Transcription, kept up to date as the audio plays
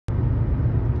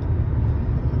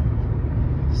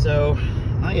So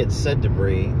I had said to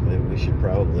Brie that we should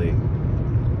probably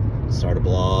start a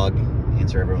blog,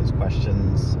 answer everyone's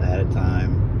questions ahead of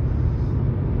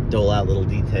time, dole out little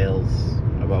details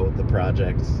about the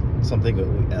project, something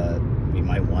that we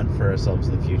might want for ourselves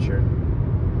in the future.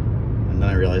 And then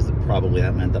I realized that probably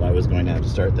that meant that I was going to have to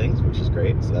start things, which is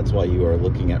great. So that's why you are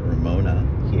looking at Ramona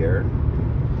here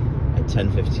at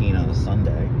 10:15 on a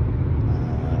Sunday,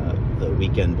 the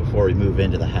weekend before we move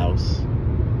into the house.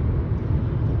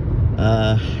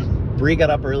 Brie got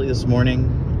up early this morning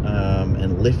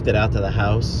and lifted out to the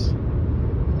house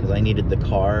because I needed the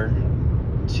car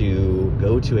to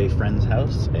go to a friend's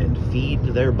house and feed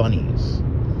their bunnies.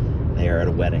 They are at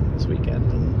a wedding this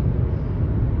weekend,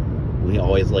 and we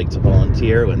always like to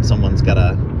volunteer when someone's got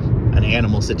an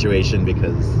animal situation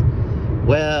because,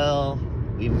 well,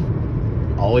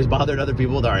 we've always bothered other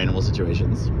people with our animal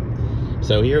situations.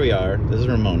 So here we are. This is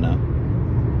Ramona,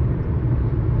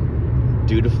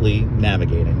 dutifully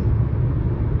navigating.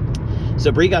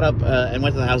 So Brie got up and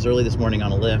went to the house early this morning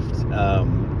on a lift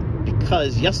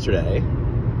because yesterday,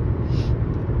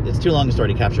 it's too long a story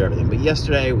to capture everything, but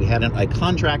yesterday we had a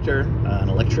contractor, an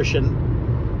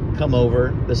electrician, come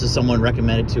over. This is someone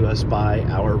recommended to us by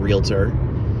our realtor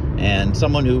and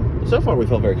someone who so far we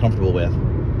felt very comfortable with.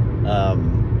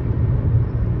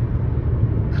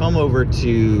 Come over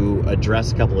to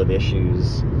address a couple of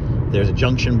issues. There's a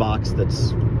junction box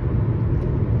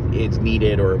it's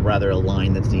needed, or rather a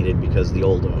line that's needed, because the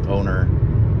old owner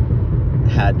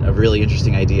had a really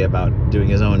interesting idea about doing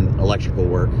his own electrical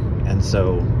work, and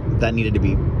so that needed to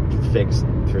be fixed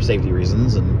for safety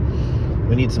reasons, and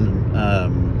we need some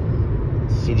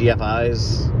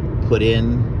CGFIs put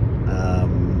in,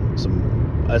 some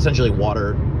essentially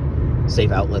water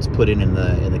safe outlets put in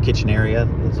the kitchen area,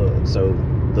 so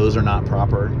those are not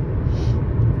proper,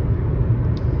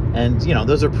 and you know,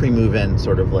 those are pre-move-in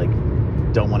sort of like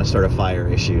don't want to start a fire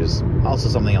issues. Also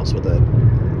something else with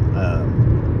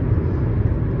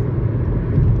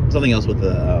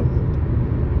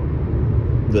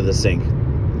the sink,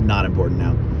 not important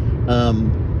now.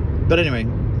 But anyway,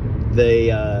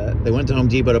 they went to Home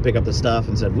Depot to pick up the stuff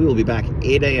and said, we will be back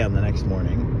 8 a.m. the next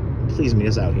morning. Please meet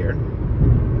us out here.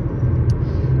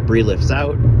 Brie lifts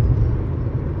out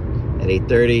at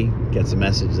 8:30, gets a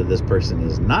message that this person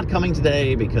is not coming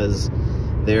today because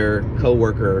their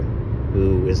co-worker,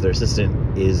 who is their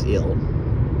assistant, is ill.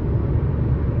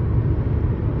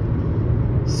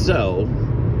 So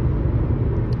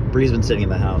Brie's been sitting in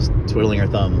the house twiddling her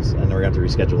thumbs, and we're going to have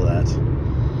to reschedule that.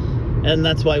 And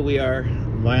that's why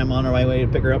I'm on our way to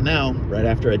pick her up now, right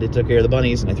after I took care of the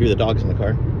bunnies and I threw the dogs in the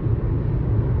car.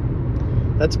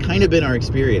 That's kind of been our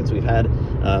experience. We've got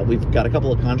a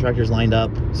couple of contractors lined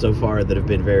up so far that have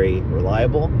been very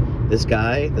reliable. This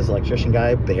electrician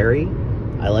guy, Barry,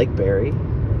 I like Barry.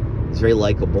 He's very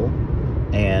likable,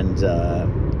 and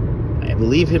I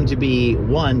believe him to be,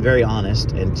 one, very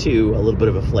honest, and two, a little bit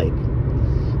of a flake.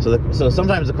 So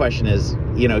sometimes the question is,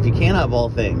 you know, if you can't have all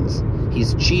things,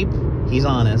 he's cheap, he's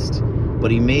honest,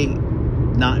 but he may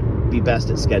not be best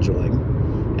at scheduling.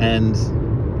 And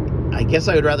I guess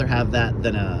I would rather have that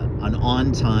than an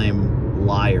on-time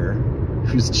liar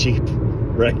who's cheap,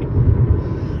 right?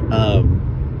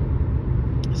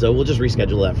 So we'll just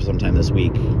reschedule that for sometime this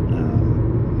week.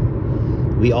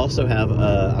 We also have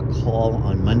a call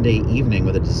on Monday evening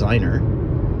with a designer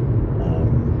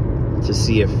to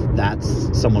see if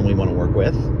that's someone we want to work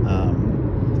with.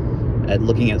 At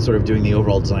looking at sort of doing the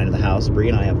overall design of the house, Brie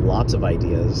and I have lots of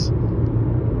ideas,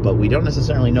 but we don't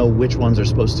necessarily know which ones are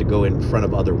supposed to go in front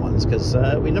of other ones because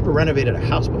we never renovated a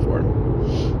house before.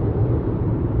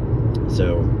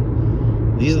 So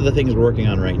these are the things we're working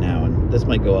on right now, and this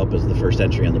might go up as the first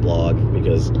entry on the blog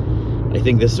because I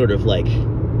think this sort of like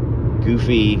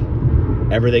goofy,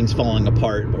 everything's falling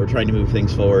apart, but we're trying to move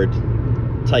things forward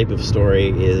type of story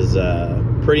is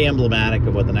pretty emblematic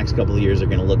of what the next couple of years are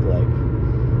going to look like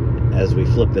as we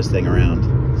flip this thing around.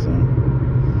 So,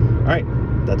 all right,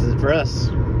 that's it for us.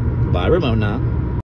 Bye, Ramona.